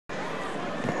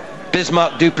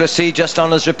Bismarck Duplessis just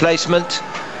on as replacement.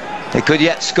 They could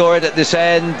yet score it at this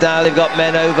end. Now they've got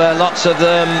men over, lots of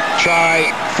them.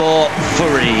 Try for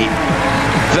Fourie.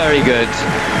 Very good.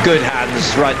 Good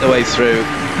hands right the way through.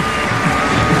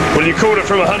 Well, you called it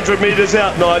from 100 metres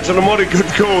out, Nigel, and what a good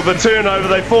call. The turnover,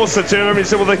 they forced the turnover. He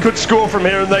said, well, they could score from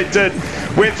here, and they did.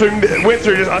 Went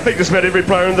through, I think, just about every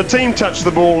player in the team touched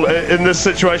the ball in this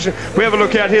situation. We have a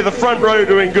look out here, the front row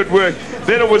doing good work.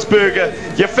 Then it was Berger.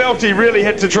 You felt he really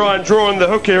had to try and draw in the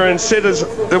hook here and set his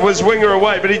winger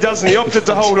away, but he doesn't. He opted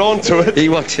to hold on to it. He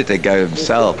wanted to go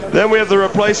himself. Then we have the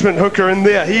replacement hooker in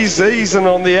there. He's in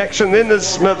on the action. Then there's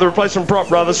Smith, the replacement prop,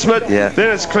 rather, Smith. Yeah.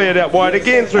 Then it's cleared out wide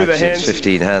again through the hands.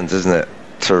 15 hands, isn't it?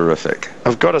 Terrific.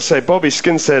 I've got to say, Bobby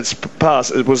Skinstad's pass,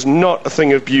 it was not a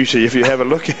thing of beauty. If you have a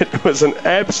look at it, it was an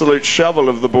absolute shovel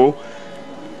of the ball.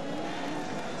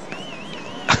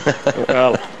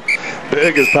 Well,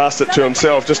 Berger's passed it to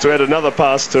himself just to add another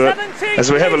pass to it.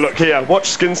 As we have a look here, watch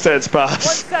Skinstad's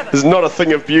pass. It's not a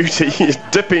thing of beauty. He's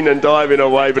dipping and diving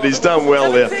away, but he's done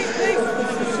well there.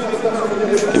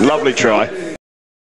 Lovely try.